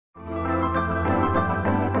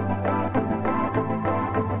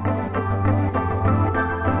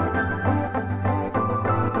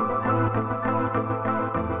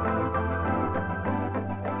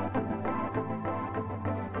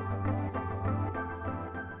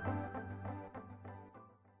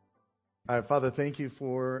Father, thank you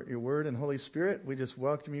for your word and Holy Spirit. We just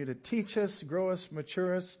welcome you to teach us, grow us,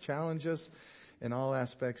 mature us, challenge us in all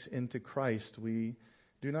aspects into Christ. We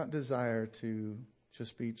do not desire to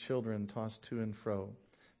just be children tossed to and fro,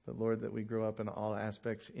 but Lord, that we grow up in all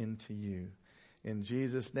aspects into you. In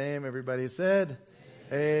Jesus' name, everybody said,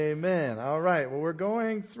 Amen. All right. Well, we're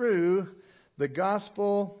going through the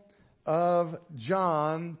Gospel of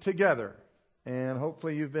John together. And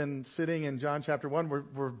hopefully you've been sitting in John chapter 1.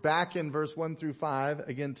 We're back in verse 1 through 5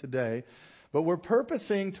 again today. But we're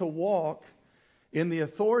purposing to walk in the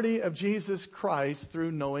authority of Jesus Christ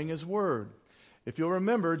through knowing His Word. If you'll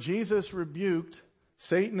remember, Jesus rebuked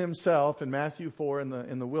Satan himself in Matthew 4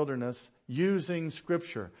 in the wilderness using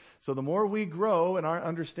Scripture. So the more we grow in our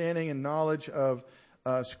understanding and knowledge of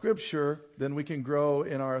Scripture, then we can grow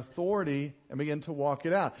in our authority and begin to walk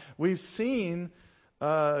it out. We've seen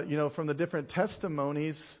from the different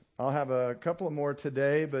testimonies, I'll have a couple more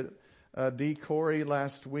today, but Dee Corey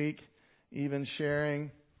last week even sharing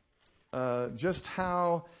just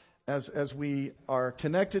how as we are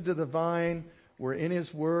connected to the vine, we're in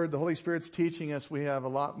His Word, the Holy Spirit's teaching us, we have a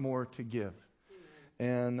lot more to give.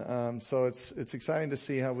 And so it's exciting to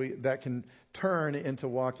see how that can turn into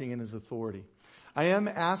walking in His authority. I am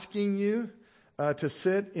asking you to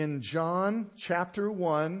sit in John chapter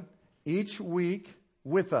 1 each week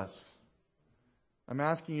with us. I'm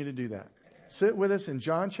asking you to do that. Sit with us in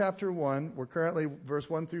John chapter 1. We're currently verse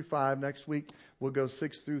 1 through 5. Next week we'll go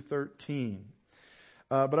 6 through 13.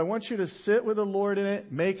 But I want you to sit with the Lord in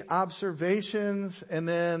it, make observations, and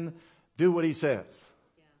then do what He says.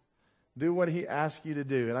 Yeah. Do what He asks you to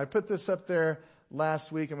do. And I put this up there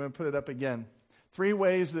last week. I'm going to put it up again. 3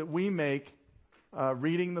 ways that we make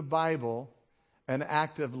reading the Bible an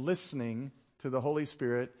act of listening to the Holy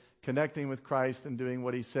Spirit, connecting with Christ and doing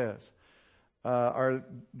what He says, are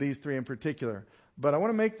these 3 in particular. But I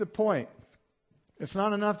want to make the point. It's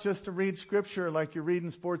not enough just to read Scripture like you're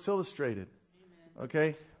reading Sports Illustrated. Amen.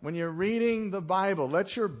 Okay? When you're reading the Bible,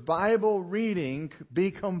 let your Bible reading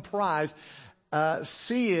be comprised.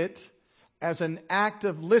 See it as an act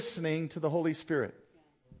of listening to the Holy Spirit.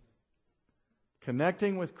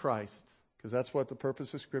 Connecting with Christ, because that's what the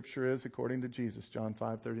purpose of Scripture is according to Jesus, John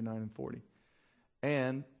 5:39 and 40.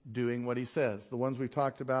 And doing what He says. The ones we've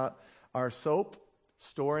talked about are SOAP,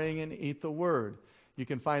 Storing and Eat the Word. You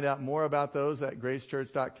can find out more about those at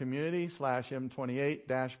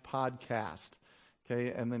gracechurch.community/M28-podcast.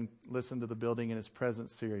 Okay, and then listen to the Building in His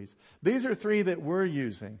Presence series. These are 3 that we're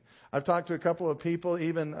using. I've talked to a couple of people.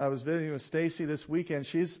 Even I was visiting with Stacy this weekend.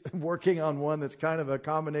 She's working on one that's kind of a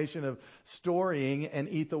combination of storying and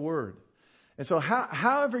eat the Word. And so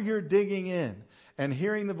however you're digging in and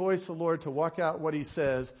hearing the voice of the Lord to walk out what He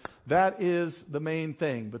says, that is the main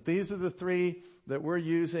thing. But these are the 3 that we're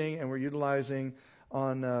using and we're utilizing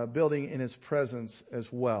on Building in His Presence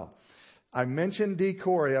as well. I mentioned Dee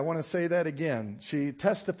Corey. I want to say that again. She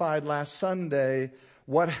testified last Sunday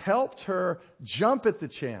what helped her jump at the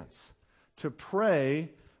chance to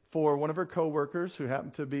pray for one of her coworkers who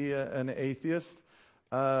happened to be an atheist.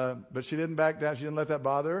 But she didn't back down. She didn't let that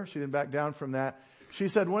bother her. She didn't back down from that. She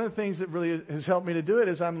said, one of the things that really has helped me to do it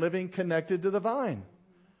is I'm living connected to the vine.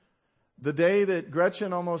 The day that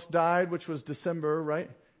Gretchen almost died, which was December, right?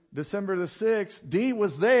 December the 6th, Dee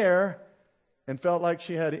was there and felt like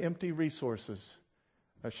she had empty resources.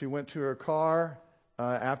 She went to her car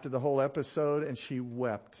after the whole episode and she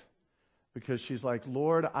wept because she's like,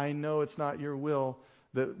 Lord, I know it's not your will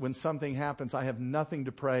that when something happens, I have nothing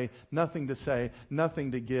to pray, nothing to say,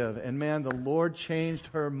 nothing to give. And man, the Lord changed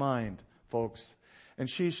her mind, folks. And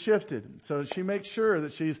she's shifted. So she makes sure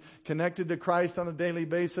that she's connected to Christ on a daily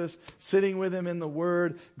basis, sitting with Him in the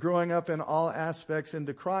Word, growing up in all aspects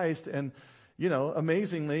into Christ. And,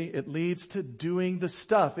 amazingly, it leads to doing the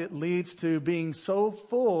stuff. It leads to being so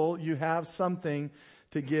full you have something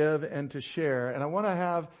to give and to share. And I want to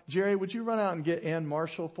have, Jerry, would you run out and get Ann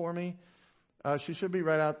Marshall for me? She should be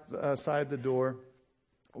right outside the door.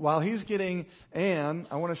 While he's getting Ann,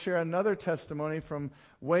 I want to share another testimony from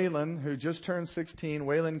Waylon, who just turned 16,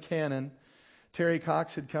 Waylon Cannon. Terry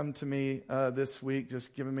Cox had come to me this week,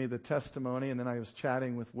 just giving me the testimony, and then I was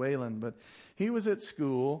chatting with Waylon. But he was at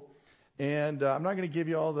school, and I'm not going to give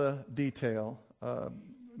you all the detail,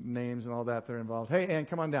 names and all that are involved. Hey, Ann,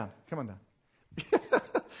 come on down. Come on down.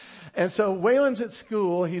 And so Waylon's at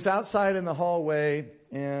school. He's outside in the hallway,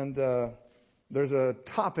 and there's a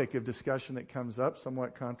topic of discussion that comes up,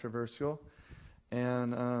 somewhat controversial.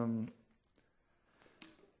 And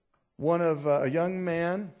one of a young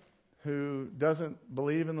man who doesn't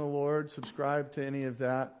believe in the Lord, subscribe to any of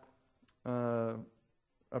that,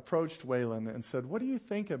 approached Waylon and said, what do you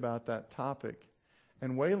think about that topic?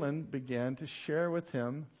 And Waylon began to share with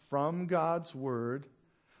him from God's Word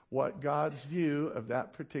what God's view of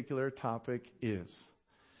that particular topic is.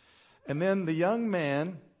 And then the young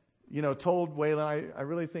man, told Waylon, I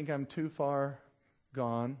really think I'm too far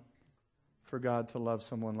gone for God to love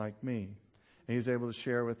someone like me. And he's able to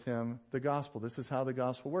share with him the gospel. This is how the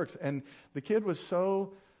gospel works. And the kid was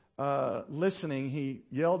so listening, he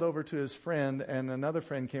yelled over to his friend, and another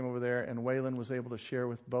friend came over there, and Waylon was able to share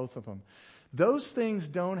with both of them. Those things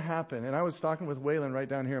don't happen. And I was talking with Waylon right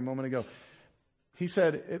down here a moment ago. He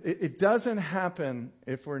said, it doesn't happen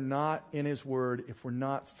if we're not in His Word, if we're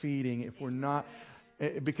not feeding, if we're not,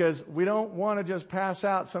 because we don't want to just pass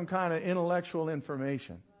out some kind of intellectual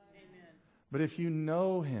information. Amen. But if you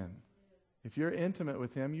know Him, if you're intimate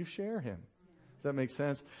with Him, you share Him. Does that make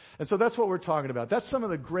sense? And so that's what we're talking about. That's some of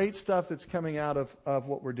the great stuff that's coming out of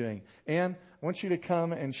what we're doing. Anne, I want you to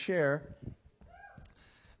come and share.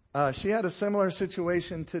 She had a similar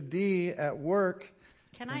situation to Dee at work.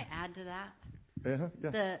 Can I add to that?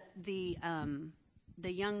 Yeah.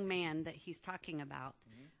 The young man that he's talking about,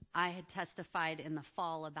 I had testified in the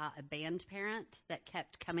fall about a band parent that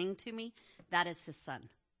kept coming to me. That is his son.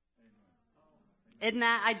 Isn't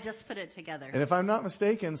that? I just put it together. And if I'm not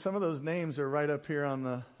mistaken, some of those names are right up here on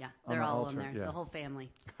the they're all altar. on there. Yeah. The whole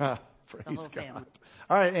family. Praise the whole God. family.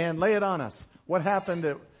 All right, Ann, lay it on us. What happened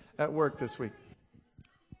at work this week?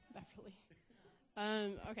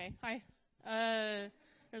 Beverly. Okay. Hi.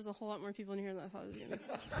 There's a whole lot more people in here than I thought it was going to be.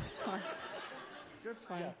 It's fine. Just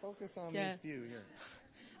fine. Focus on this view here.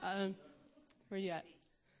 Where are you at?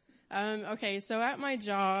 Okay, so at my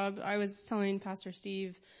job, I was telling Pastor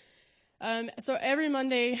Steve, so every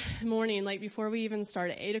Monday morning, like before we even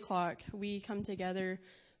start at 8 o'clock, we come together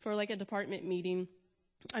for like a department meeting,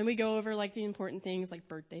 and we go over like the important things like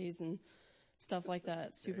birthdays and stuff like that.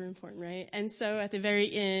 It's super important, right? And so at the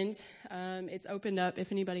very end, it's opened up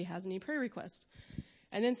if anybody has any prayer requests.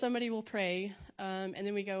 And then somebody will pray, and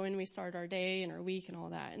then we go and we start our day and our week and all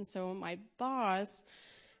that. And so my boss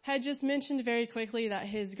had just mentioned very quickly that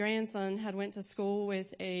his grandson had went to school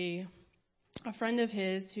with a friend of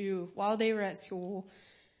his who, while they were at school,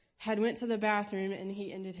 had went to the bathroom and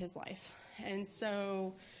he ended his life. And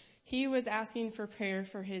so he was asking for prayer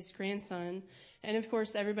for his grandson. And of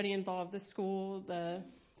course, everybody involved, the school, the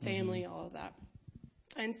family, all of that.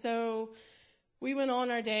 And so we went on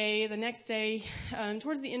our day. The next day,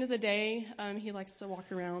 towards the end of the day, he likes to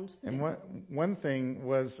walk around. And one thing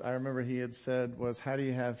was, I remember he had said, was, how do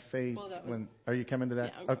you have faith are you coming to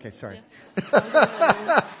that? Yeah, okay, sorry.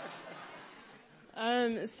 Yeah.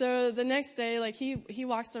 So the next day, like he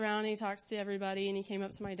walks around and he talks to everybody, and he came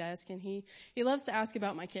up to my desk, and he loves to ask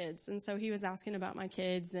about my kids. And so he was asking about my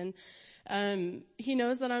kids, and he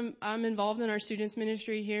knows that I'm involved in our students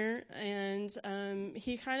ministry here, and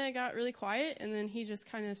he kind of got really quiet, and then he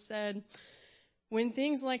just kind of said, when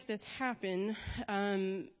things like this happen,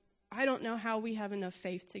 I don't know how we have enough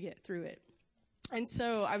faith to get through it. And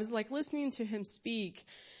so I was like listening to him speak,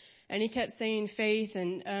 and he kept saying faith,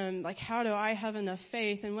 and like, how do I have enough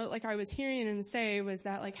faith? And what like I was hearing him say was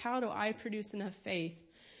that, like, how do I produce enough faith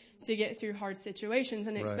to get through hard situations?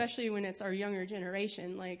 And especially when it's our younger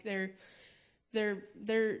generation, like they're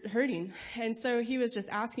hurting. And so he was just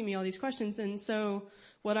asking me all these questions. And so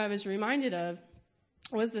what I was reminded of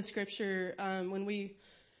was the scripture, when we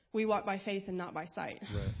walk by faith and not by sight.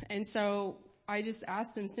 Right. And so I just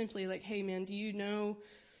asked him simply, like, hey man, do you know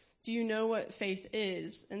what faith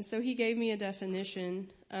is? And so he gave me a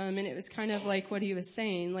definition, and it was kind of like what he was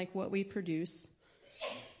saying, like what we produce.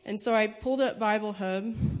 And so I pulled up Bible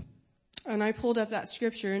Hub, and I pulled up that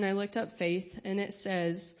scripture, and I looked up faith, and it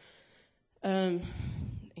says, Annie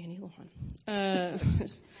Lohan,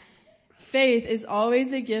 faith is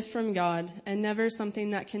always a gift from God and never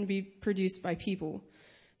something that can be produced by people.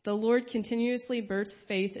 The Lord continuously births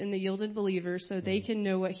faith in the yielded believer so they can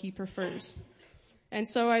know what He prefers. And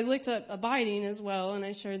so I looked up abiding as well, and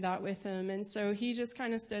I shared that with him. And so he just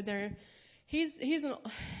kind of stood there. He's an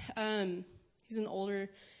older,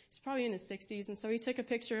 he's probably in his 60s. And so he took a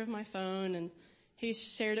picture of my phone, and he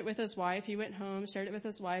shared it with his wife. He went home, shared it with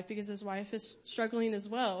his wife, because his wife is struggling as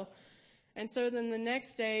well. And so then the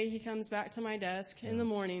next day he comes back to my desk in the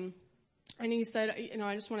morning, and he said,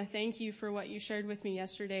 I just want to thank you for what you shared with me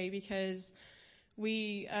yesterday, because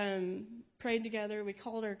we prayed together. We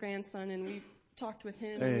called our grandson, and we talked with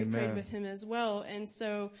him, and we prayed with him as well. And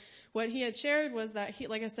so what he had shared was that he,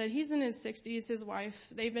 like I said, he's in his 60s. His wife,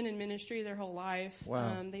 they've been in ministry their whole life.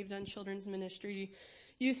 Wow. They've done children's ministry,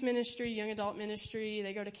 youth ministry, young adult ministry.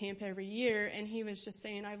 They go to camp every year. And he was just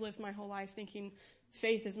saying, I've lived my whole life thinking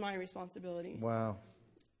faith is my responsibility. Wow.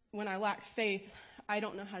 When I lack faith, I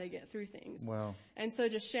don't know how to get through things. Wow. And so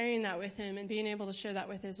just sharing that with him and being able to share that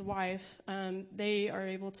with his wife, they are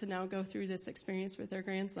able to now go through this experience with their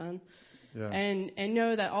grandson. Yeah. And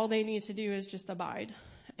know that all they need to do is just abide.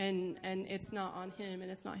 And it's not on him and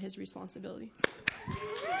it's not his responsibility.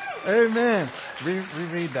 Amen.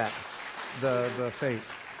 Reread that. The faith.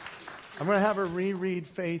 I'm going to have her reread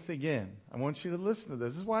faith again. I want you to listen to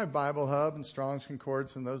this. This is why Bible Hub and Strong's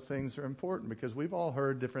Concordance and those things are important, because we've all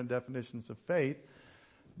heard different definitions of faith.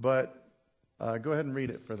 But go ahead and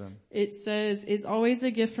read it for them. It says, is always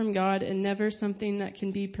a gift from God and never something that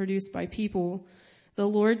can be produced by people. The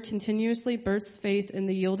Lord continuously births faith in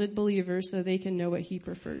the yielded believer so they can know what he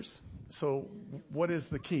prefers. So what is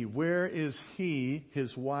the key? Where is he,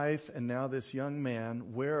 his wife, and now this young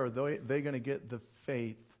man, where are they going to get the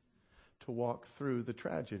faith to walk through the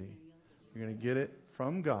tragedy? You're going to get it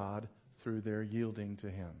from God through their yielding to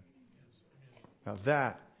him. Now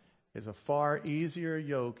that is a far easier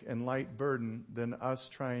yoke and light burden than us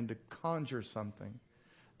trying to conjure something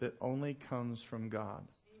that only comes from God.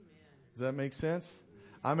 Does that make sense?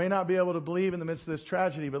 I may not be able to believe in the midst of this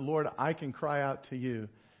tragedy, but Lord, I can cry out to you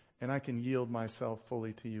and I can yield myself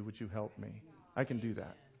fully to you. Would you help me? I can do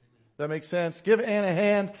that. Does that make sense? Give Ann a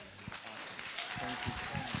hand. Thank you.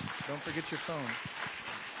 Don't forget your phone.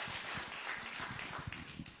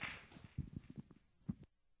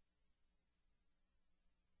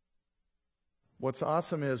 What's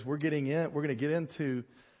awesome is we're going to get into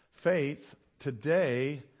faith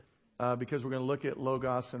today because we're going to look at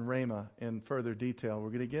Logos and Rhema in further detail. We're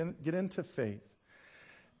going to get into faith.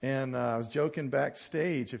 And I was joking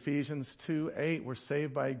backstage, Ephesians 2:8, we're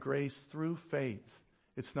saved by grace through faith.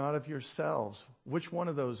 It's not of yourselves. Which one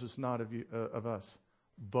of those is not of you, of us?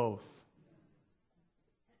 Both.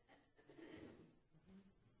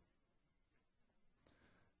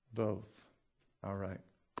 Both. All right.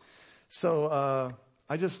 So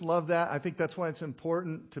I just love that. I think that's why it's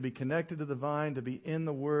important to be connected to the vine, to be in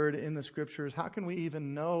the Word, in the Scriptures. How can we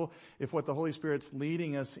even know if what the Holy Spirit's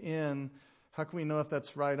leading us in, how can we know if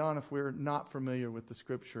that's right on if we're not familiar with the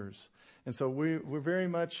Scriptures? And so we're very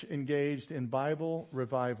much engaged in Bible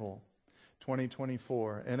Revival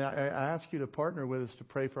 2024. And I ask you to partner with us to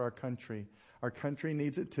pray for our country. Our country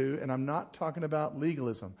needs it too. And I'm not talking about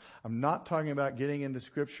legalism. I'm not talking about getting into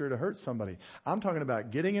Scripture to hurt somebody. I'm talking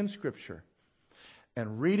about getting in Scripture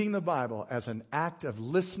and reading the Bible as an act of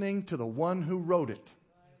listening to the one who wrote it,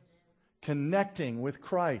 connecting with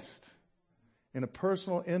Christ in a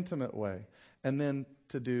personal, intimate way, and then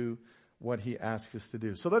to do what he asks us to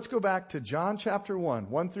do. So let's go back to John chapter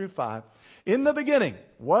 1 through 5. In the beginning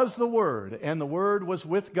was the Word, and the Word was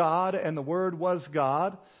with God, and the Word was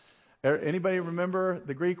God. Anybody remember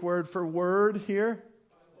the Greek word for word here?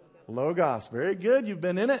 Logos. Very good. You've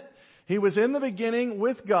been in it. He was in the beginning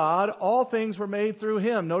with God. All things were made through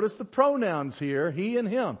him. Notice the pronouns here, he and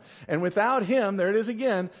him. And without him, there it is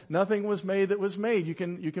again, nothing was made that was made. You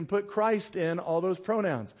can put Christ in all those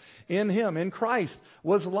pronouns. In him, in Christ,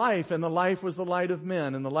 was life, and the life was the light of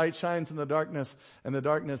men. And the light shines in the darkness, and the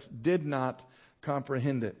darkness did not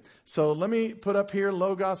comprehend it. So let me put up here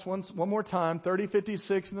Logos one more time,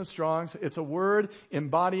 3056 in the Strongs. It's a word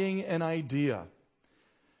embodying an idea.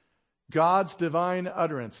 God's divine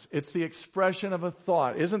utterance. It's the expression of a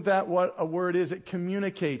thought. Isn't that what a word is? It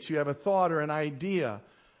communicates. You have a thought or an idea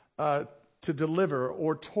to deliver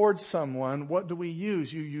or towards someone. What do we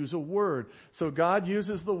use? You use a word. So God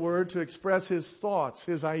uses the word to express his thoughts,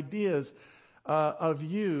 his ideas of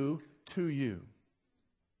you to you.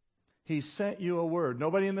 He sent you a word.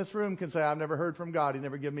 Nobody in this room can say, I've never heard from God. He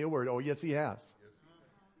never gave me a word. Oh, yes, he has.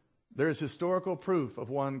 There's historical proof of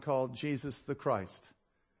one called Jesus the Christ.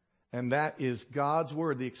 And that is God's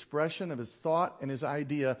word, the expression of his thought and his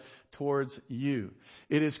idea towards you.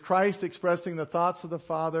 It is Christ expressing the thoughts of the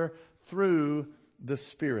Father through the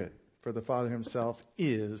Spirit. For the Father himself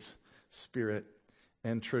is Spirit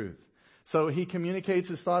and truth. So he communicates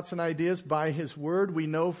his thoughts and ideas by his word. We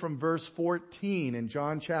know from verse 14 in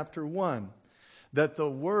John chapter 1 that the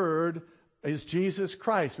word is Jesus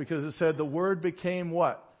Christ, because it said the word became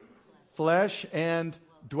what? Flesh and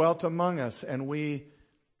dwelt among us, and we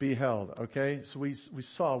beheld. Okay, so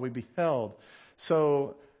we beheld.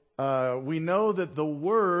 So we know that the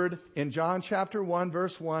Word in John chapter 1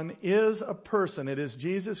 verse 1 is a person. It is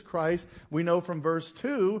Jesus Christ. We know from verse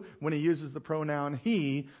 2 when he uses the pronoun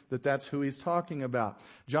he that that's who he's talking about.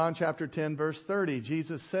 John chapter 10 verse 30,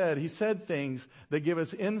 Jesus said, he said things that give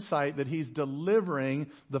us insight that he's delivering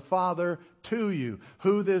the Father to you.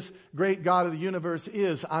 Who this great God of the universe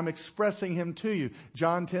is, I'm expressing him to you.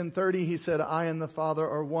 John 10:30, he said, I and the Father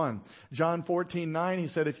are one. John 14:9, he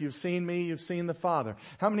said, if you've seen me, you've seen the Father.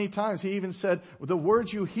 How many times he even said, the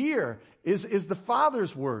words you hear is the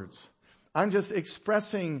Father's words. I'm just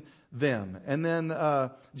expressing them. And then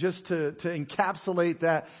just to encapsulate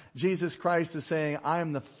that, Jesus Christ is saying, I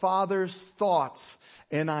am the Father's thoughts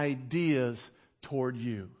and ideas toward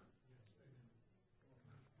you.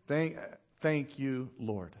 Thank you,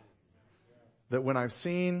 Lord, that when I've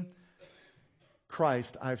seen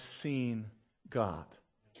Christ, I've seen God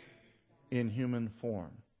in human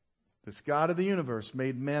form. This God of the universe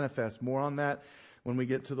made manifest. More on that when we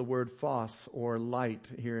get to the word phos, or light,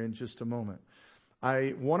 here in just a moment.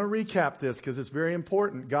 I want to recap this because it's very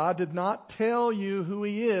important. God did not tell you who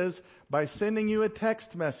He is by sending you a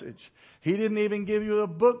text message. He didn't even give you a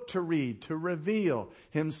book to read to reveal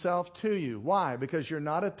Himself to you. Why? Because you're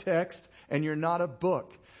not a text and you're not a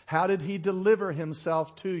book. How did He deliver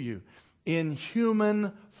Himself to you? In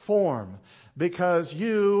human form. Because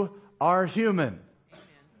you are human.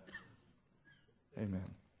 Amen.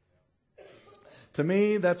 To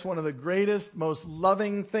me, that's one of the greatest, most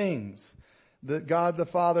loving things that God the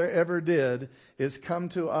Father ever did, is come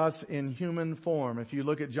to us in human form. If you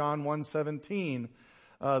look at John 1:17,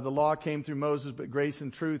 the law came through Moses, but grace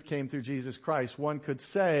and truth came through Jesus Christ. One could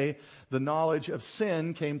say the knowledge of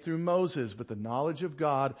sin came through Moses, but the knowledge of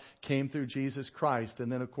God came through Jesus Christ.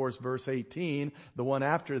 And then, of course, verse 18, the one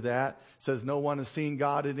after that, says no one has seen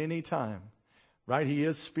God at any time. Right? He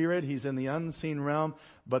is spirit. He's in the unseen realm,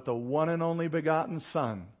 but the one and only begotten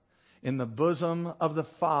Son, in the bosom of the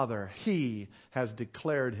Father, He has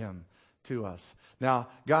declared Him to us. Now,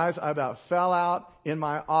 guys, I about fell out in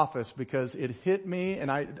my office because it hit me,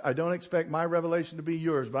 and I don't expect my revelation to be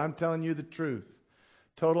yours, but I'm telling you the truth.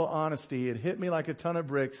 Total honesty. It hit me like a ton of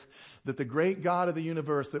bricks that the great God of the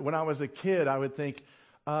universe, that when I was a kid, I would think,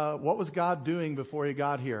 what was God doing before He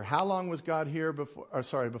got here? How long was God here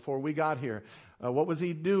before we got here? What was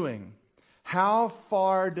He doing? How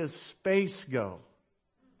far does space go?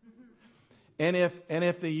 And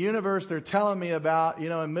if the universe they're telling me about,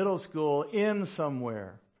 in middle school, ends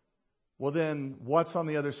somewhere, well then what's on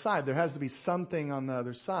the other side? There has to be something on the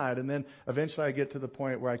other side. And then eventually I get to the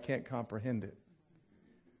point where I can't comprehend it.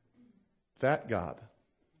 That God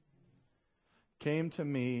came to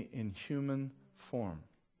me in human form,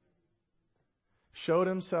 showed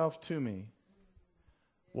Himself to me,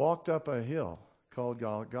 walked up a hill called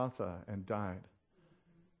Golgotha, and died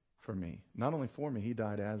for me. Not only for me, He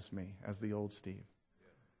died as me, as the old Steve.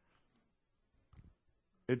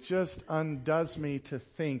 It just undoes me to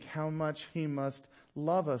think how much He must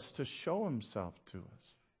love us to show Himself to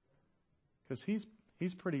us. Because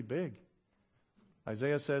He's pretty big.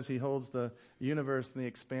 Isaiah says He holds the universe in the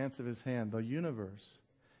expanse of His hand. The universe.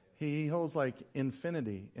 He holds like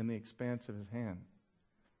infinity in the expanse of His hand.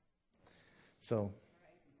 So,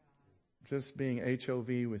 just being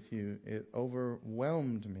HOV with you, it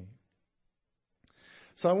overwhelmed me.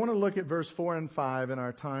 So I want to look at verse 4 and 5 in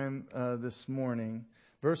our time this morning.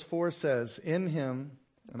 Verse 4 says, in Him,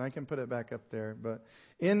 and I can put it back up there, but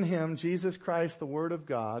in Him, Jesus Christ, the Word of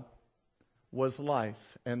God, was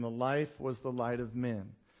life, and the life was the light of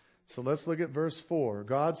men. So let's look at verse 4.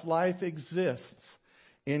 God's life exists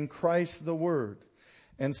in Christ the Word.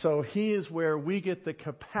 And so He is where we get the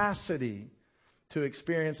capacity to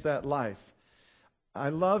experience that life. I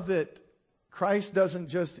love that Christ doesn't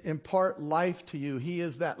just impart life to you. He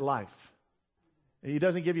is that life. He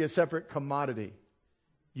doesn't give you a separate commodity.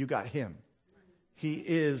 You got Him. He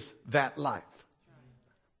is that life.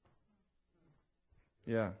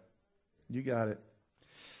 Yeah, you got it.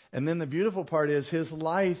 And then the beautiful part is His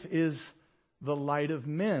life is the light of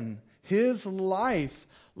men. His life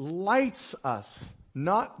lights us,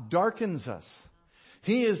 not darkens us.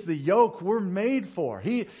 He is the yoke we're made for.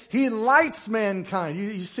 He lights mankind.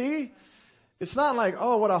 You see? It's not like,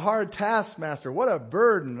 oh, what a hard taskmaster. What a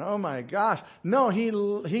burden. Oh my gosh. No, He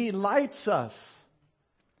lights us.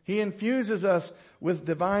 He infuses us with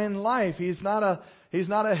divine life. He's not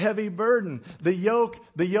a heavy burden. The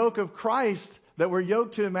yoke of Christ that we're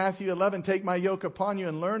yoked to in Matthew 11, take my yoke upon you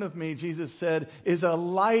and learn of me, Jesus said, is a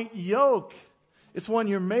light yoke. It's one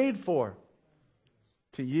you're made for.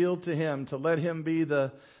 To yield to Him, to let Him be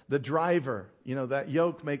the driver. That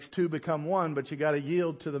yoke makes two become one, but you got to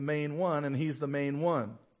yield to the main one, and He's the main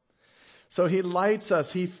one. So He lights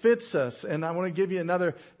us, He fits us. And I want to give you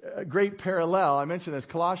another great parallel. I mentioned this,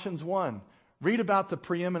 Colossians 1. Read about the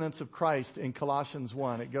preeminence of Christ in Colossians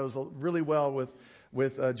 1. It goes really well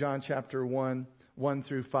with John chapter 1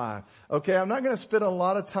 through 5. Okay, I'm not going to spend a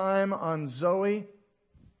lot of time on Zoe,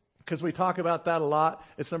 because we talk about that a lot.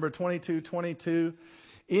 It's number 2222.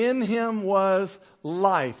 In Him was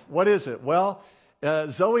life. What is it? Well,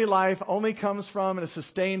 Zoe life only comes from and is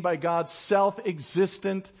sustained by God's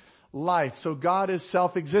self-existent life. So God is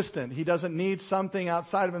self-existent. He doesn't need something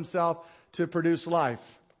outside of himself to produce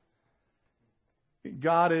life.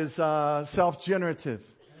 God is self-generative.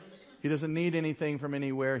 He doesn't need anything from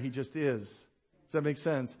anywhere. He just is. Does that make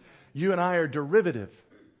sense? You and I are derivative.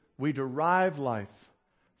 We derive life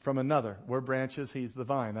from another. We're branches, he's the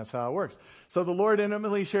vine. That's how it works. So the Lord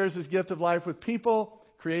intimately shares his gift of life with people,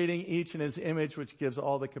 creating each in his image, which gives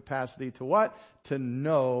all the capacity to what? To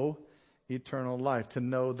know eternal life, to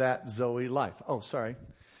know that Zoe life. Oh, sorry.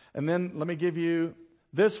 And then let me give you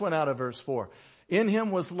this one out of verse 4. In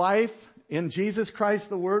him was life. In Jesus Christ,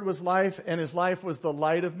 the Word was life, and his life was the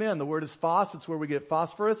light of men. The word is phos. It's where we get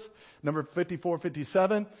phosphorus. Number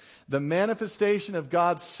 5457. The manifestation of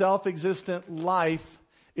God's self-existent life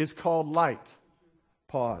is called light.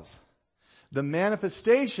 Pause. The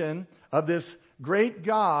manifestation of this great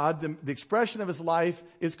God, the expression of his life,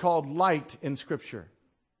 is called light in Scripture.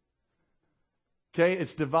 Okay,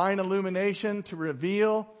 it's divine illumination to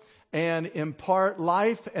reveal and impart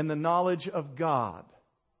life and the knowledge of God.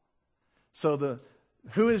 So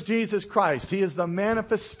who is Jesus Christ? He is the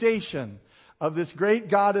manifestation of this great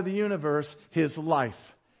God of the universe, his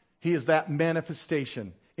life. He is that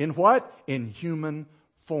manifestation. In what? In human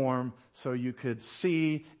form, so you could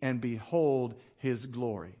see and behold his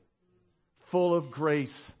glory. Full of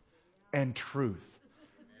grace and truth.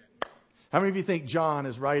 How many of you think John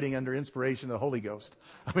is writing under inspiration of the Holy Ghost?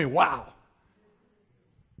 I mean, wow.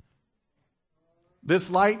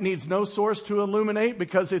 This light needs no source to illuminate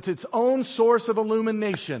because it's its own source of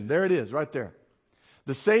illumination. There it is, right there.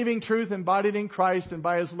 The saving truth embodied in Christ and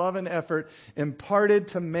by his love and effort imparted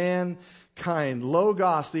to mankind.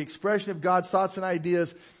 Logos, the expression of God's thoughts and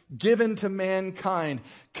ideas given to mankind.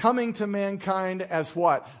 Coming to mankind as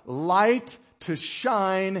what? Light to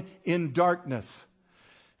shine in darkness.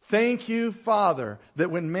 Thank you, Father,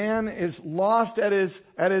 that when man is lost at his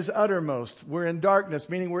uttermost, we're in darkness,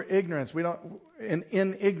 meaning we're ignorance. In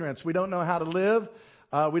ignorance. We don't know how to live.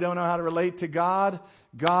 We don't know how to relate to God.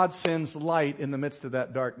 God sends light in the midst of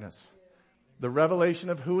that darkness. The revelation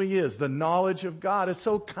of who he is, the knowledge of God is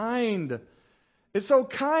so kind. It's so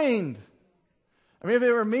kind. I mean, if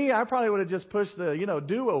it were me, I probably would have just pushed the,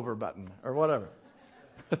 do-over button or whatever.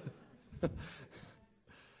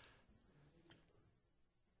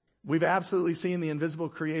 We've absolutely seen the invisible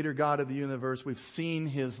creator God of the universe. We've seen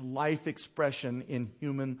his life expression in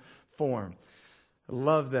human form. I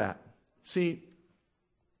love that. See,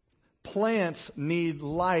 plants need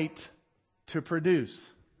light to produce.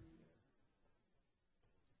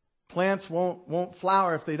 Plants won't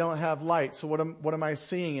flower if they don't have light. So what am I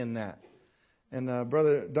seeing in that? And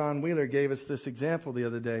Brother Don Wheeler gave us this example the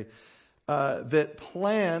other day, that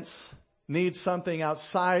plants need something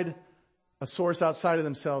outside, a source outside of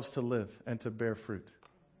themselves to live and to bear fruit.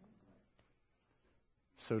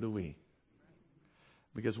 So do we.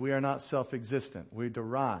 Because we are not self-existent. We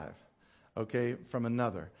derive, from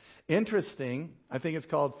another. Interesting, I think it's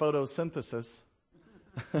called photosynthesis.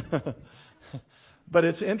 But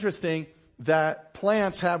it's interesting that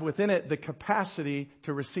plants have within it the capacity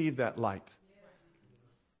to receive that light.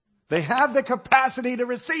 They have the capacity to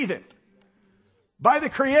receive it by the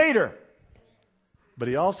Creator. But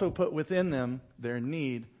he also put within them their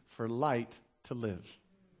need for light to live.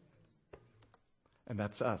 And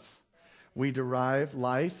that's us. We derive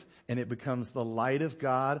life and it becomes the light of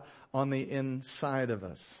God on the inside of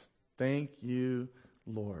us. Thank you,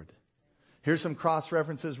 Lord. Here's some cross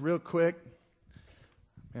references real quick.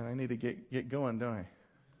 Man, I need to get going, don't I?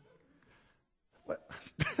 What?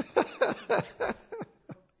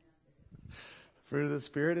 Fruit of the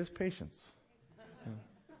Spirit is patience.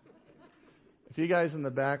 If you guys in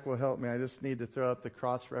the back will help me, I just need to throw up the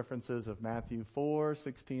cross references of Matthew 4,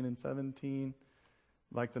 16 and 17.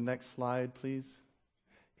 Like the next slide, please,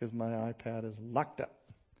 because my iPad is locked up.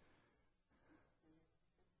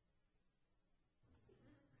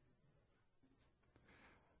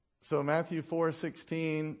 So Matthew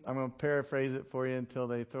 4:16, I'm going to paraphrase it for you until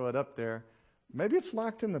they throw it up there. Maybe it's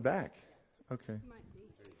locked in the back. Okay.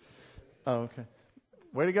 Oh, okay.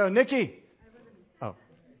 Way to go, Nikki. Oh.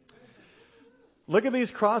 Look at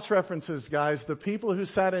these cross references, guys. The people who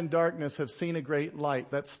sat in darkness have seen a great light.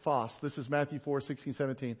 That's phos. This is Matthew 4:16,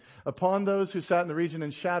 17. Upon those who sat in the region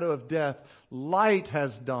and shadow of death, light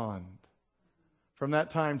has dawned. From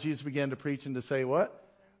that time, Jesus began to preach and to say what?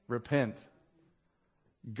 Repent.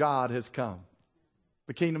 God has come.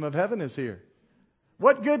 The kingdom of heaven is here.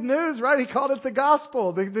 What good news, right? He called it the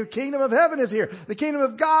gospel. The kingdom of heaven is here. The kingdom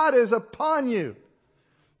of God is upon you.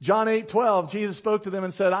 John 8:12, Jesus spoke to them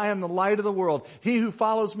and said, I am the light of the world. He who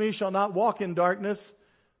follows me shall not walk in darkness,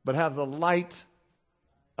 but have the light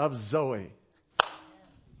of Zoe.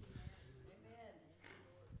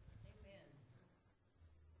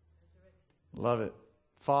 Love it.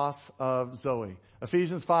 Phos of Zoe.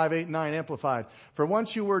 Ephesians 5:8-9 Amplified. For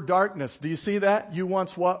once you were darkness. Do you see that? You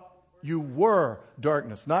once what? You were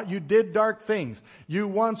darkness. Not you did dark things. You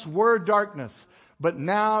once were darkness. But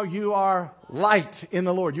now you are light in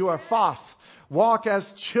the Lord. You are Phos. Walk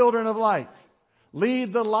as children of light.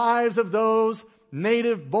 Lead the lives of those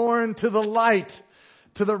native born to the light,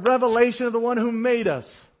 to the revelation of the one who made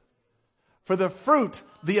us. For the fruit,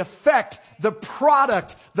 the effect, the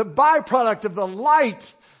product, the byproduct of the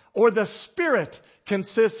light or the Spirit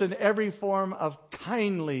consists in every form of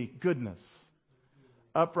kindly goodness,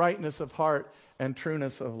 uprightness of heart, and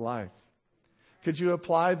trueness of life. Could you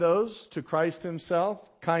apply those to Christ himself?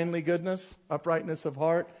 Kindly goodness, uprightness of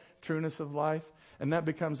heart, trueness of life. And that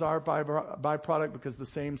becomes our byproduct because the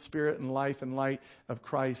same Spirit and life and light of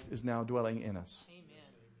Christ is now dwelling in us.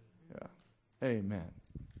 Amen. Yeah. Amen.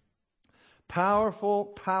 Powerful,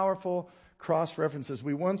 powerful cross references.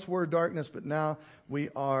 We once were darkness, but now we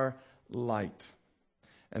are light.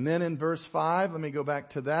 And then in verse 5, let me go back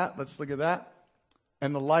to that. Let's look at that.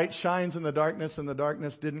 And the light shines in the darkness, and the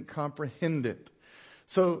darkness didn't comprehend it.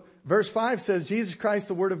 So verse 5 says, Jesus Christ,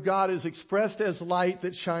 the Word of God, is expressed as light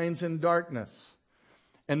that shines in darkness.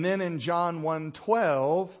 And then in John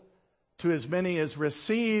 1:12, to as many as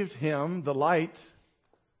received him, the light,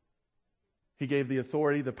 he gave the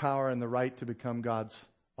authority, the power, and the right to become God's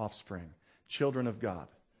offspring, children of God.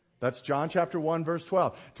 That's John chapter 1, verse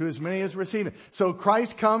 12. To as many as receive it. So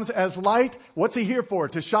Christ comes as light. What's he here for?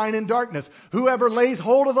 To shine in darkness. Whoever lays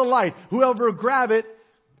hold of the light, whoever grab it,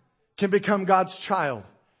 can become God's child.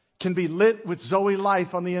 Can be lit with Zoe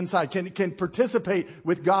life on the inside. Can participate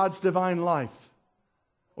with God's divine life.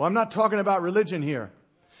 Well, I'm not talking about religion here.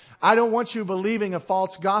 I don't want you believing a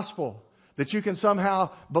false gospel. That you can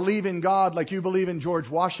somehow believe in God like you believe in George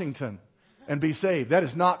Washington and be saved. That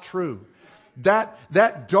is not true.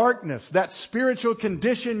 That darkness, that spiritual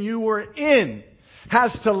condition you were in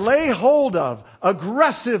has to lay hold of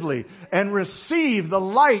aggressively and receive the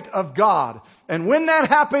light of God. And when that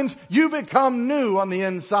happens, you become new on the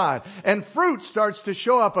inside. And fruit starts to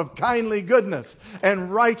show up of kindly goodness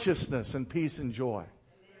and righteousness and peace and joy.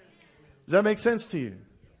 Does that make sense to you?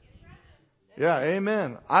 Yeah,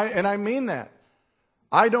 amen. I mean that.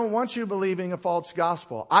 I don't want you believing a false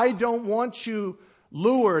gospel. I don't want you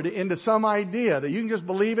lured into some idea that you can just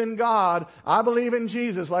believe in God. I believe in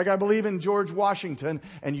Jesus like I believe in George Washington,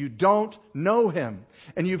 and you don't know him.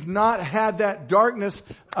 And you've not had that darkness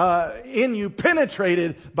in you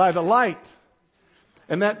penetrated by the light.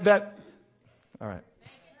 And that all right.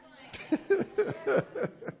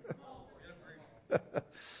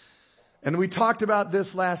 And we talked about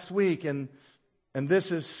this last week, and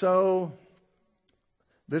this is so,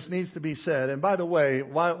 this needs to be said. And by the way,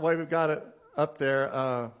 while we've got it up there,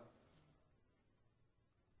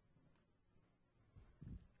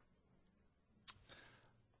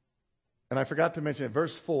 and I forgot to mention it,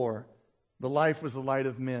 verse 4, the life was the light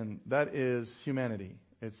of men. That is humanity.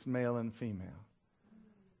 It's male and female.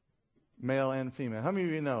 Male and female. How many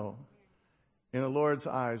of you know, in the Lord's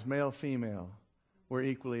eyes, male, female, we're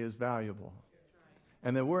equally as valuable.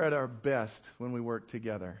 And that we're at our best when we work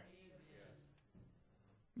together.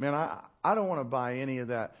 Man, I don't want to buy any of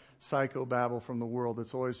that psychobabble from the world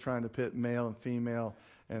that's always trying to pit male and female.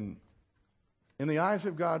 And in the eyes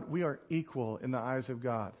of God, we are equal in the eyes of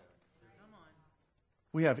God.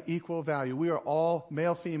 We have equal value. We are all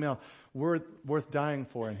male, female, worth dying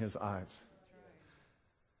for in his eyes.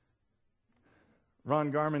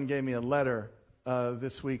 Ron Garman gave me a letter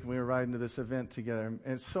this week when we were riding to this event together,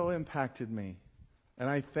 and it so impacted me. And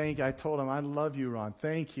I told him, I love you, Ron.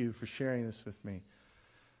 Thank you for sharing this with me.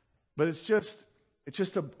 But it's just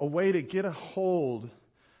a way to get a hold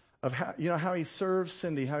of how he serves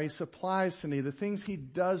Cindy, how he supplies Cindy, the things he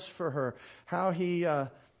does for her, how he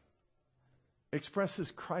expresses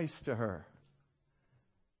Christ to her.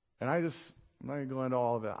 And I'm not going to go into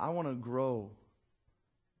all of it. I want to grow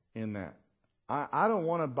in that. I don't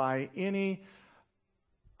want to buy any.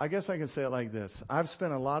 I guess I can say it like this. I've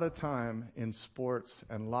spent a lot of time in sports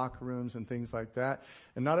and locker rooms and things like that.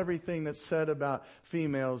 And not everything that's said about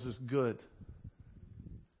females is good.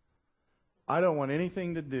 I don't want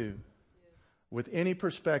anything to do with any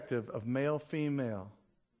perspective of male-female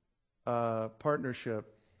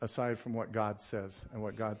partnership aside from what God says and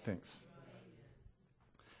what God thinks.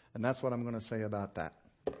 And that's what I'm going to say about that.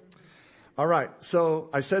 All right. So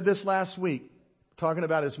I said this last week. Talking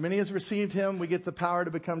about as many as received him, we get the power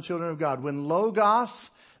to become children of God. When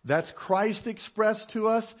Logos, that's Christ expressed to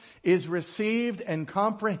us, is received and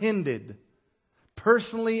comprehended,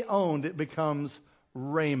 personally owned, it becomes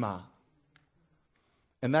Rhema.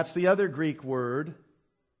 And that's the other Greek word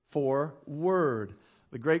for word.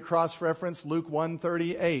 The great cross reference, Luke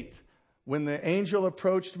 1:38. When the angel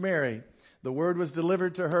approached Mary, the word was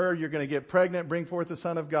delivered to her, you're going to get pregnant, bring forth the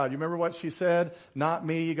Son of God. You remember what she said? Not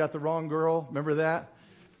me, you got the wrong girl. Remember that?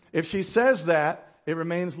 If she says that, it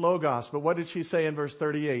remains Logos. But what did she say in verse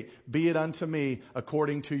 38? Be it unto me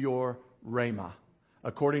according to your rhema,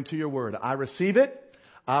 according to your word. I receive it.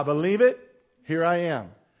 I believe it. Here I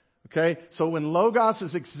am. Okay? So when Logos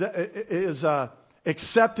is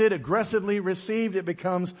accepted, aggressively received, it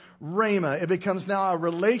becomes rhema. It becomes now a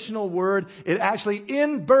relational word. It actually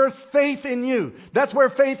in-births faith in you. That's where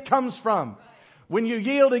faith comes from. When you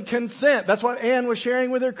yield and consent, that's what Ann was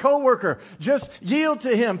sharing with her coworker. Just yield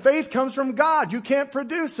to Him. Faith comes from God. You can't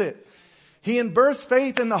produce it. He in-births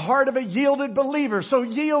faith in the heart of a yielded believer. So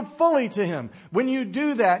yield fully to Him. When you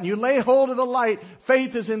do that and you lay hold of the light,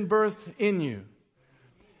 faith is in-birthed in you.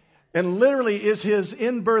 And literally is His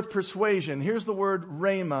in-birth persuasion. Here's the word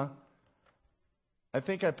rhema. I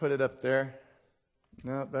think I put it up there.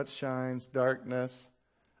 No, that shines, darkness.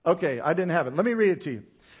 Okay, I didn't have it. Let me read it to you.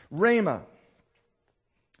 Rhema.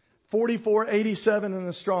 4487 in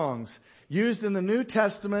the Strongs. Used in the New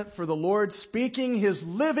Testament for the Lord speaking His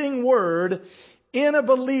living word in a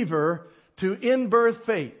believer to in-birth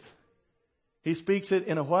faith. He speaks it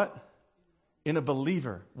in a what? In a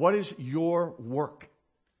believer. What is your work?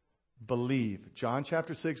 Believe. John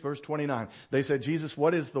chapter 6 verse 29. They said, Jesus,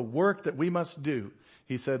 what is the work that we must do?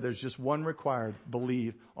 He said, there's just one required.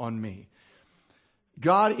 Believe on me.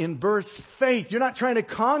 God in-births faith. You're not trying to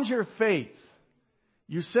conjure faith.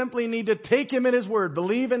 You simply need to take Him at His word,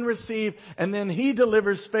 believe and receive, and then He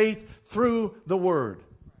delivers faith through the word.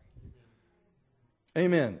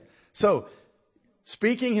 Amen. So,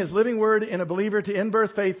 speaking His living word in a believer to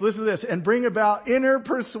in-birth faith, listen to this, and bring about inner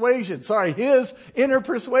persuasion. His inner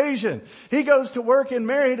persuasion. He goes to work in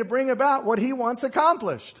Mary to bring about what He wants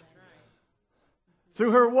accomplished.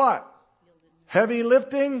 Through her what? Heavy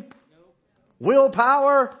lifting?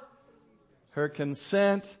 Willpower? Her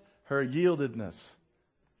consent? Her yieldedness.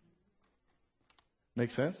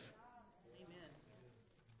 Make sense?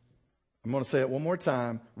 I'm going to say it one more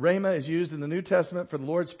time. Rhema is used in the New Testament for the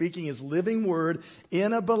Lord speaking His living word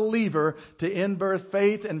in a believer to in-birth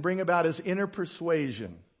faith and bring about His inner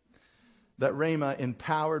persuasion. That Rhema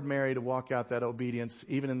empowered Mary to walk out that obedience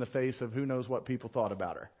even in the face of who knows what people thought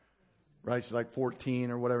about her. Right? She's like 14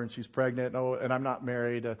 or whatever and she's pregnant. Oh, and I'm not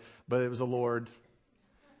married, but it was the Lord.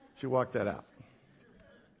 She walked that out.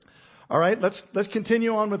 All right, let's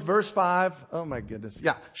continue on with verse 5. Oh my goodness.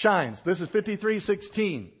 Yeah, shines. This is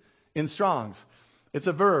 53:16 in Strong's. It's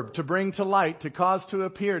a verb, to bring to light, to cause to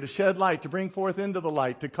appear, to shed light, to bring forth into the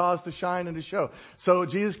light, to cause to shine and to show. So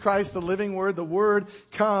Jesus Christ, the living word, the word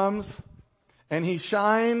comes and He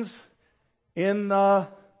shines in the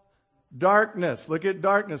darkness. Look at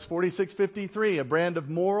darkness, 46:53, a brand of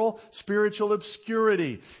moral, spiritual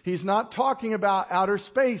obscurity. He's not talking about outer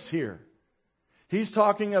space here. He's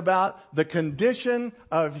talking about the condition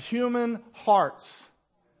of human hearts.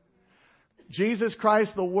 Jesus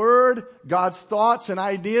Christ, the Word, God's thoughts and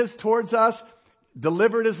ideas towards us,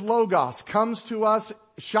 delivered as Logos, comes to us,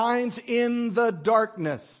 shines in the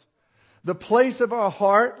darkness. The place of our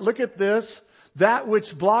heart, look at this, that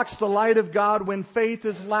which blocks the light of God when faith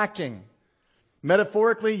is lacking.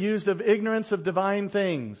 Metaphorically used of ignorance of divine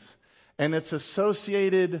things and its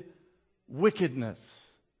associated wickedness.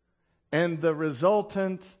 And the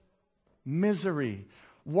resultant misery.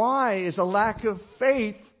 Why is a lack of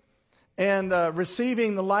faith and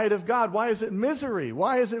receiving the light of God, why is it misery?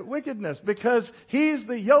 Why is it wickedness? Because He's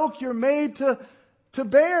the yoke you're made to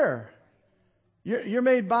bear. You're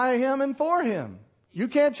made by Him and for Him. You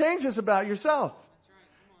can't change this about yourself.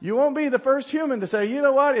 You won't be the first human to say, you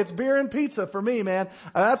know what, it's beer and pizza for me, man.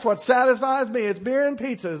 That's what satisfies me. It's beer and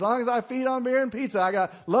pizza. As long as I feed on beer and pizza, I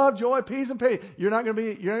got love, joy, peace, and patience. You're not going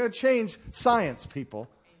to change science, people.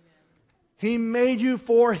 Amen. He made you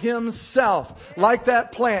for Himself. Like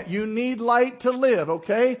that plant. You need light to live,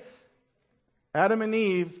 okay? Adam and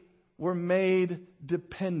Eve were made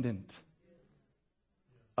dependent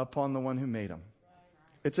upon the one who made them.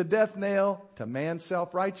 It's a death nail to man's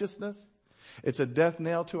self-righteousness. It's a death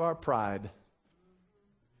nail to our pride.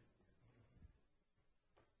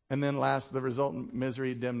 And then last, the resultant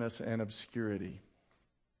misery, dimness, and obscurity.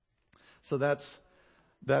 So that's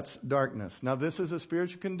darkness. Now this is a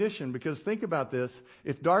spiritual condition because think about this.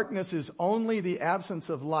 If darkness is only the absence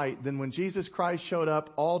of light, then when Jesus Christ showed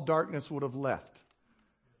up, all darkness would have left.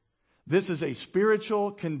 This is a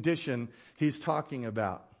spiritual condition He's talking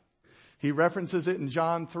about. He references it in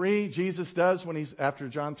John 3. Jesus does after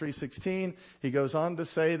John 3:16, He goes on to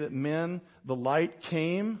say that the light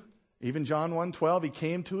came Even John 1:12, he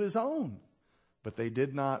came to his own, but they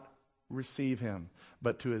did not receive him.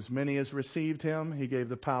 But to as many as received him, he gave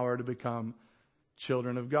the power to become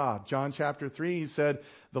children of God. John chapter 3, he said,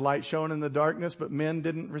 the light shone in the darkness, but men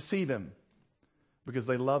didn't receive him because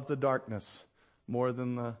they loved the darkness more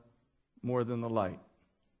than the light.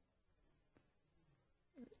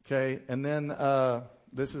 Okay, and then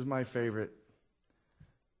this is my favorite.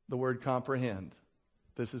 The word comprehend.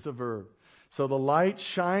 This is a verb. So the light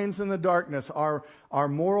shines in the darkness, our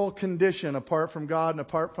moral condition apart from God and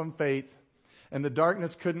apart from faith. And the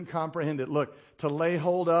darkness couldn't comprehend it. Look, to lay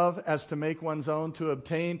hold of as to make one's own, to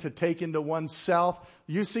obtain, to take into oneself.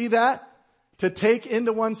 You see that? To take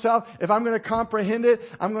into oneself. If I'm going to comprehend it,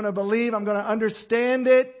 I'm going to believe, I'm going to understand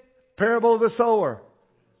it. Parable of the sower.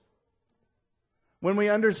 When we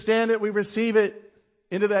understand it, we receive it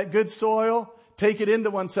into that good soil. Take it into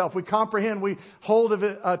oneself. We comprehend. We hold of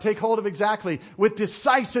it, take hold of exactly with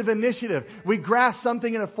decisive initiative. We grasp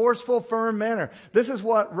something in a forceful, firm manner. This is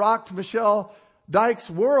what rocked Michelle Dyke's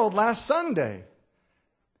world last Sunday.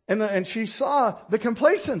 And she saw the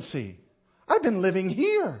complacency. I've been living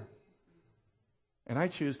here. And I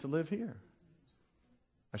choose to live here.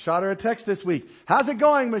 I shot her a text this week. How's it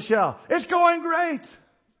going, Michelle? It's going great.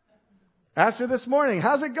 Asked her this morning,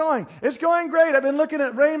 how's it going? It's going great. I've been looking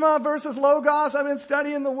at Rhema versus Logos. I've been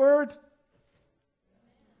studying the Word.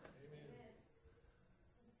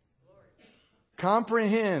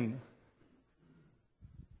 Comprehend.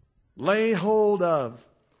 Lay hold of.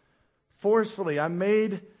 Forcefully. I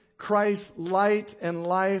made Christ's light and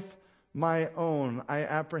life my own. I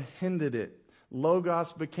apprehended it.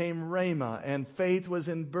 Logos became Rhema, and faith was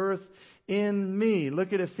in birth in me.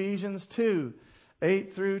 Look at Ephesians 2,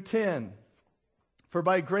 8 through 10. For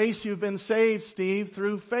by grace you've been saved, Steve,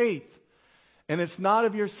 through faith. And it's not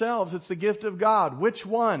of yourselves, it's the gift of God. Which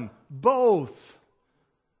one? Both.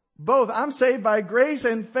 Both. I'm saved by grace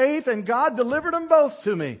and faith, and God delivered them both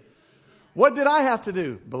to me. What did I have to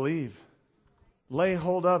do? Believe. Lay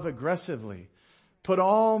hold of aggressively. Put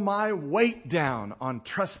all my weight down on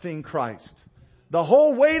trusting Christ. The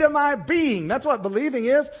whole weight of my being. That's what believing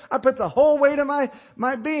is. I put the whole weight of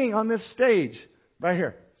my being on this stage. Right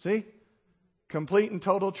here. See? Complete and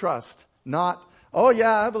total trust. Not, oh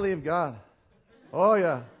yeah, I believe God. Oh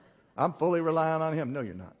yeah, I'm fully relying on Him. No,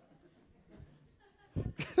 you're not.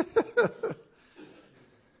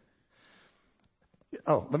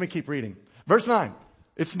 Oh, let me keep reading. Verse 9.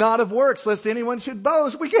 It's not of works, lest anyone should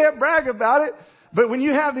boast. We can't brag about it. But when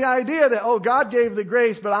you have the idea that, oh, God gave the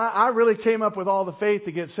grace, but I really came up with all the faith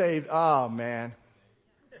to get saved. Oh, man.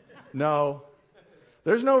 No.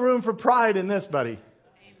 There's no room for pride in this, buddy.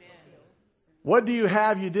 Amen. What do you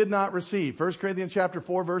have you did not receive? 1 Corinthians chapter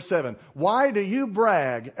 4, verse 7. Why do you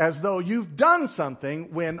brag as though you've done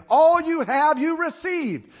something when all you have you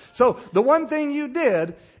received? So the one thing you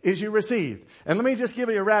did is you received. And let me just give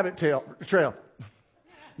you a rabbit trail.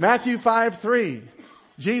 Matthew 5:3.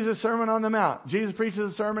 Jesus' Sermon on the Mount. Jesus preaches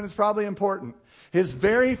a sermon. It's probably important. His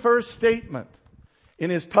very first statement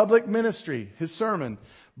in his public ministry, his sermon,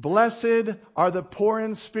 blessed are the poor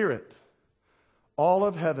in spirit. All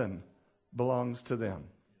of heaven belongs to them.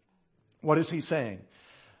 What is he saying?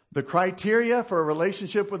 The criteria for a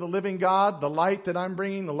relationship with the living God, the light that I'm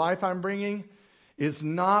bringing, the life I'm bringing, is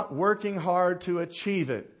not working hard to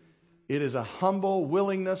achieve it. It is a humble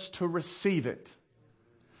willingness to receive it.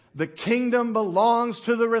 The kingdom belongs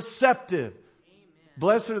to the receptive. Amen.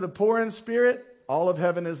 Blessed are the poor in spirit. All of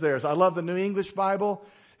heaven is theirs. I love the New English Bible.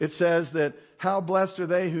 It says that how blessed are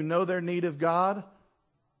they who know their need of God.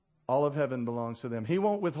 All of heaven belongs to them. He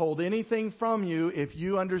won't withhold anything from you if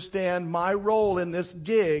you understand my role in this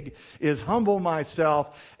gig is humble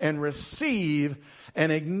myself and receive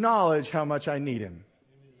and acknowledge how much I need Him.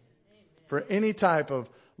 For any type of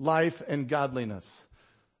life and godliness.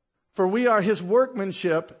 For we are His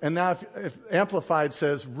workmanship, and now if Amplified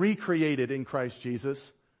says, recreated in Christ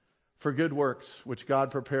Jesus for good works, which God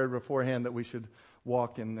prepared beforehand that we should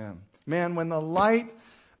walk in them. Man, when the light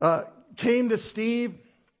came to Steve,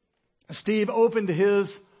 Steve opened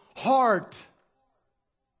his heart.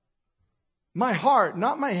 My heart,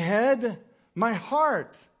 not my head, my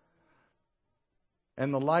heart.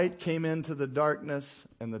 And the light came into the darkness,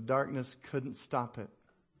 and the darkness couldn't stop it.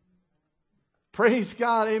 Praise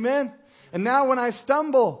God, amen. And now when I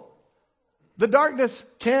stumble, the darkness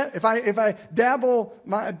can't, if I dabble,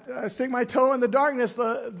 stick my toe in the darkness,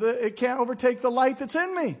 it can't overtake the light that's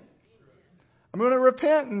in me. I'm going to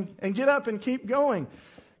repent and get up and keep going.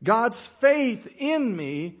 God's faith in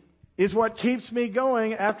me is what keeps me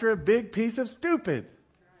going after a big piece of stupid.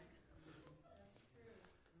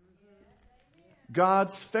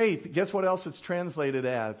 God's faith. Guess what else it's translated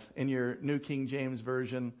as in your New King James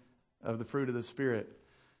Version of the fruit of the Spirit?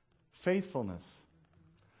 Faithfulness.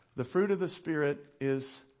 The fruit of the Spirit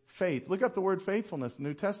is faith. Look up the word faithfulness in the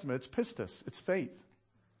New Testament. It's pistis. It's faith.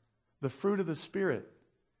 The fruit of the Spirit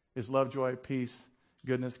is love, joy, peace,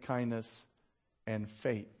 goodness, kindness, and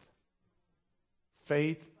faith.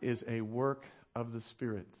 Faith is a work of the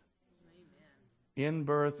Spirit. In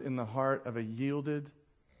birth in the heart of a yielded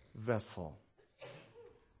vessel.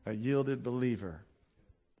 A yielded believer.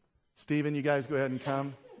 Stephen, you guys go ahead and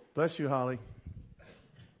come. Bless you, Holly.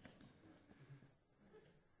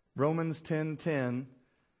 Romans 10:10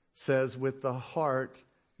 says, with the heart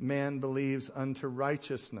man believes unto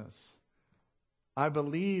righteousness. I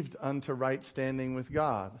believed unto right standing with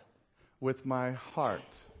God with my heart.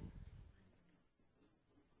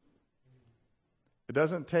 It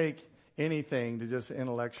doesn't take anything to just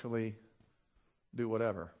intellectually do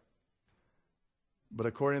whatever. But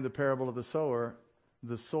according to the parable of the sower,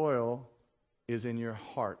 the soil is in your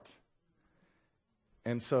heart.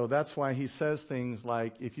 And so that's why he says things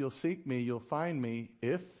like, if you'll seek me, you'll find me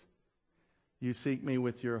if you seek me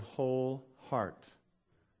with your whole heart.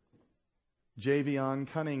 Javion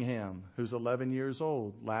Cunningham, who's 11 years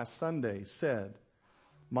old, last Sunday said,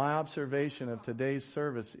 my observation of today's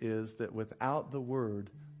service is that without the word,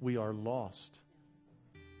 we are lost.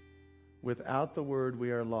 Without the word,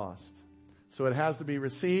 we are lost. So it has to be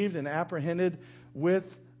received and apprehended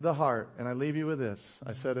with the heart. And I leave you with this.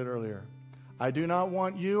 I said it earlier. I do not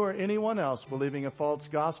want you or anyone else believing a false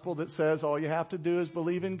gospel that says all you have to do is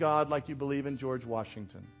believe in God like you believe in George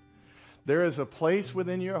Washington. There is a place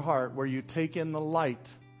within your heart where you take in the light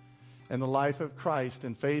and the life of Christ,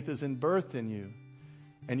 and faith is birthed in you,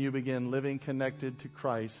 and you begin living connected to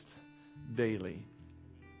Christ daily.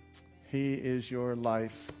 He is your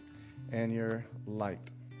life and your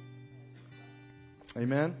light.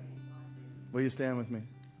 Amen? Will you stand with me?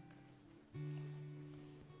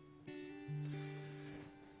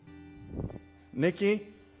 Nikki,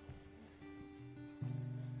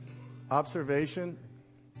 observation,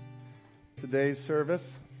 today's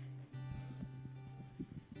service.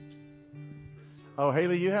 Oh,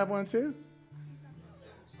 Haley, you have one too?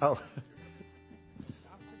 Oh.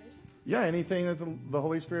 Yeah, anything that the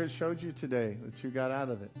Holy Spirit showed you today that you got out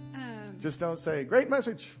of it. Just don't say, great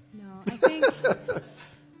message. No, I think,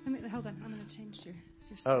 hold on, I'm going to change your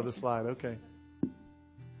slide. Oh, the slide, okay.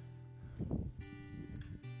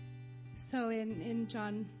 So in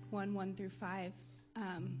John 1:1-5,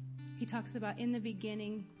 he talks about in the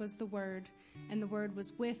beginning was the Word, and the Word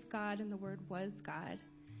was with God, and the Word was God.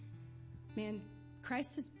 Man,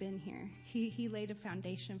 Christ has been here. He laid a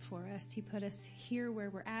foundation for us. He put us here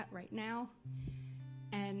where we're at right now.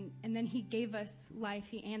 And then he gave us life.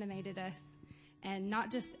 He animated us. And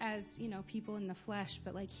not just as, people in the flesh,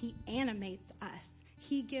 but like he animates us.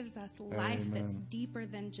 He gives us life Amen. That's deeper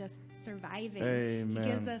than just surviving. Amen. He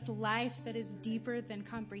gives us life that is deeper than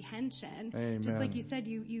comprehension. Amen. Just like you said,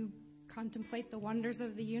 you contemplate the wonders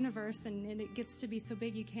of the universe and it gets to be so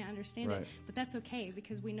big you can't understand Right. it. But that's okay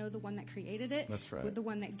because we know the one that created it. That's right. With the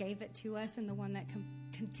one that gave it to us and the one that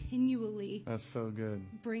continually That's so good.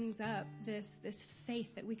 brings up this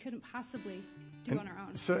faith that we couldn't possibly do on our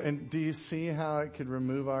own. And do you see how it could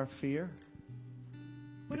remove our fear?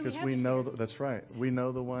 What do Because have we to know fear? that's right. We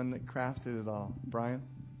know the one that crafted it all. Brian?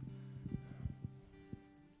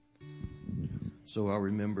 So I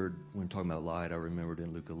remembered, when talking about light, I remembered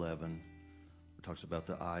in Luke 11, it talks about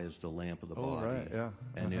the eye is the lamp of the body. Right, yeah.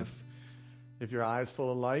 And if your eye is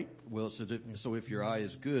full of light, well, it says so if your eye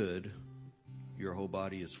is good, your whole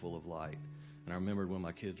body is full of light. And I remembered when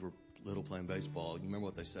my kids were little playing baseball, you remember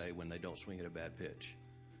what they say when they don't swing at a bad pitch?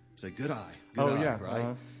 Say, good eye, good eye, yeah. right?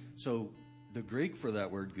 Uh-huh. So the Greek for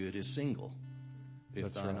that word good is single. If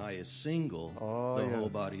That's thine right. eye is single, the yeah. whole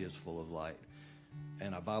body is full of light.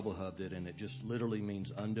 And I Bible hubbed it, and it just literally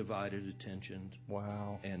means undivided attention.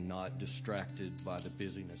 Wow. And not distracted by the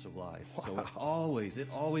busyness of life. Wow. So it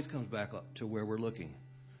always comes back up to where we're looking.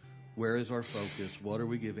 Where is our focus? What are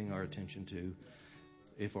we giving our attention to?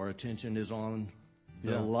 If our attention is on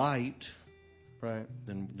the light, Right.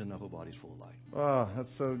 then the whole body's full of light. Oh, that's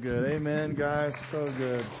so good. Amen, guys. So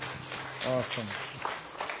good. Awesome.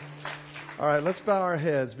 All right, let's bow our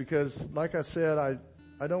heads because, like I said,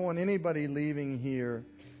 I don't want anybody leaving here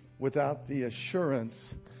without the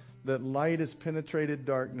assurance that light has penetrated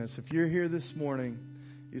darkness. If you're here this morning,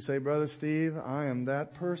 you say, Brother Steve, I am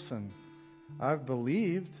that person. I've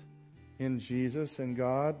believed in Jesus and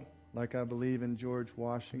God like I believe in George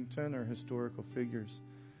Washington or historical figures.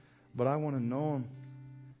 But I want to know Him.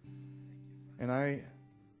 And I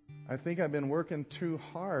think I've been working too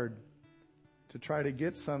hard to try to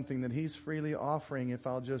get something that He's freely offering if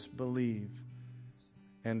I'll just believe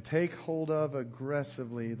and take hold of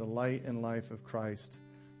aggressively the light and life of Christ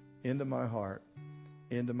into my heart,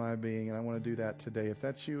 into my being. And I want to do that today. If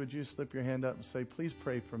that's you, would you slip your hand up and say, please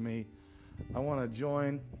pray for me. I want to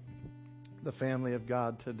join the family of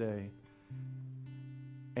God today.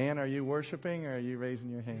 Ann, are you worshiping or are you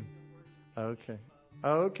raising your hand? Okay.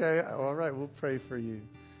 Okay. All right. We'll pray for you.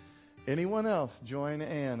 Anyone else join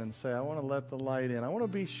Ann and say, I want to let the light in. I want to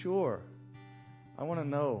be sure. I want to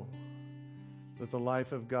know that the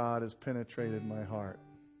life of God has penetrated my heart.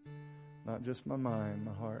 Not just my mind,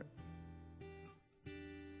 my heart.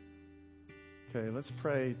 Okay, let's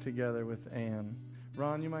pray together with Ann.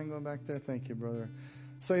 Ron, you mind going back there? Thank you, brother.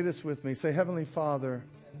 Say this with me. Say, Heavenly Father,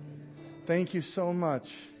 thank you so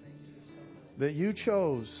much that you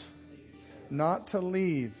chose not to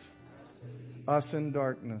leave us in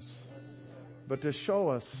darkness, but to show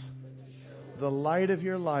us the light of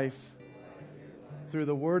your life through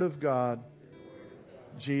the Word of God,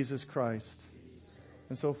 Jesus Christ.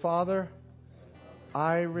 And so, Father,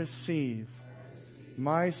 I receive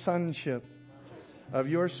my sonship of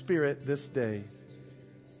your Spirit this day.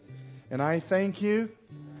 And I thank you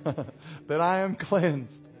that I am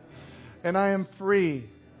cleansed and I am free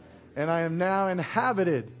and I am now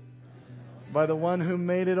inhabited by the one who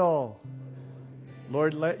made it all.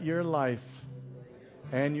 Lord, let your life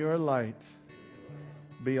and your light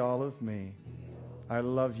be all of me. I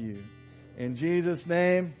love you. In Jesus'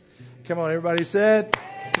 name, come on, everybody said,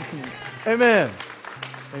 Amen.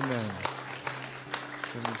 Amen.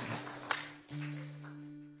 Amen.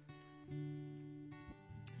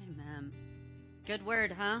 Good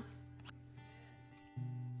word, huh?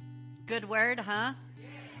 Good word, huh?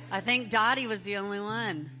 I think Dottie was the only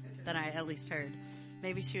one that I at least heard.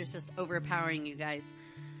 Maybe she was just overpowering you guys.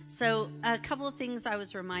 So a couple of things I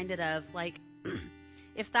was reminded of, like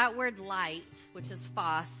if that word light, which is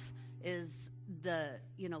phos, is the,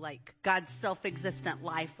 like God's self-existent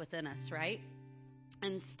life within us, right?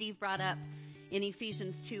 And Steve brought up in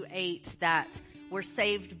Ephesians 2:8 that we're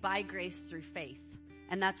saved by grace through faith.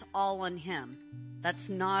 And that's all on Him. That's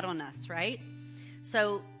not on us, right?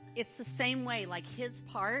 So it's the same way, like His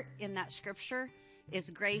part in that scripture is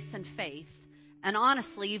grace and faith. And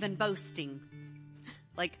honestly, even boasting.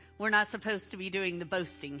 Like, we're not supposed to be doing the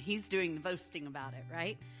boasting. He's doing the boasting about it,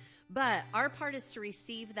 right? But our part is to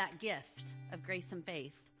receive that gift of grace and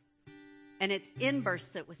faith. And it's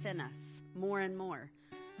inbursts it within us more and more.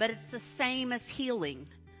 But it's the same as healing.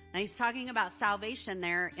 Now, he's talking about salvation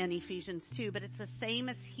there in Ephesians 2, but it's the same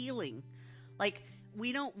as healing. Like,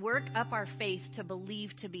 we don't work up our faith to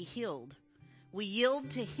believe to be healed. We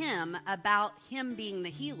yield to Him about Him being the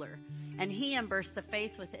healer. And He imbursts the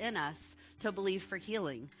faith within us to believe for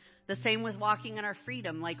healing. The same with walking in our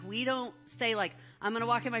freedom. Like, we don't say like, I'm going to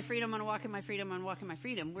walk in my freedom, I'm going to walk in my freedom, I'm going to walk in my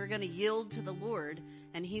freedom. We're going to yield to the Lord,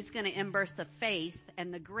 and He's going to imburst the faith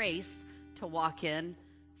and the grace to walk in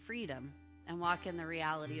freedom and walk in the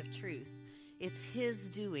reality of truth. It's His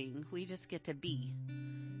doing. We just get to be.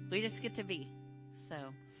 We just get to be. So,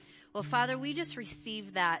 well, Father, we just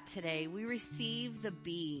receive that today. We receive the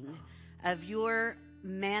being of your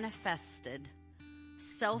manifested,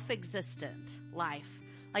 self-existent life.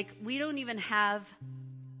 Like, we don't even have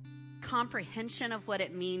comprehension of what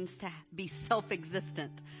it means to be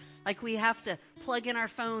self-existent. Like, we have to plug in our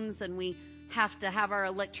phones and we have to have our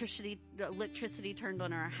electricity turned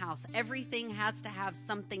on in our house. Everything has to have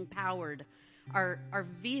something powered. Our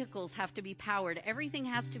vehicles have to be powered. Everything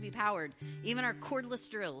has to be powered. Even our cordless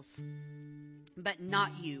drills. But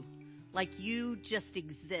not you. Like, you just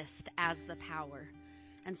exist as the power.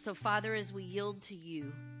 And so, Father, as we yield to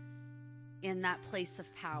you in that place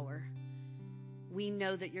of power, we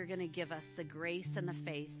know that you're going to give us the grace and the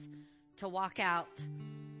faith to walk out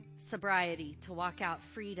sobriety, to walk out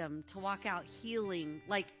freedom, to walk out healing.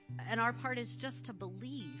 Like, and our part is just to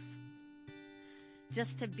believe,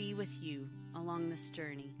 just to be with you along this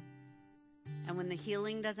journey. And when the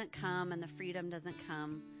healing doesn't come and the freedom doesn't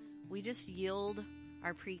come, we just yield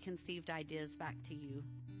our preconceived ideas back to you.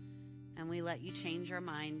 And we let you change our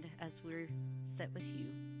mind as we sit with you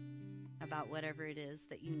about whatever it is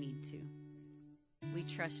that you need to. We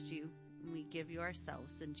trust you and we give you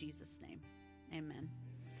ourselves in Jesus' name. Amen.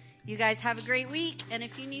 You guys have a great week. And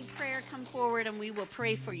if you need prayer, come forward and we will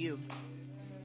pray for you.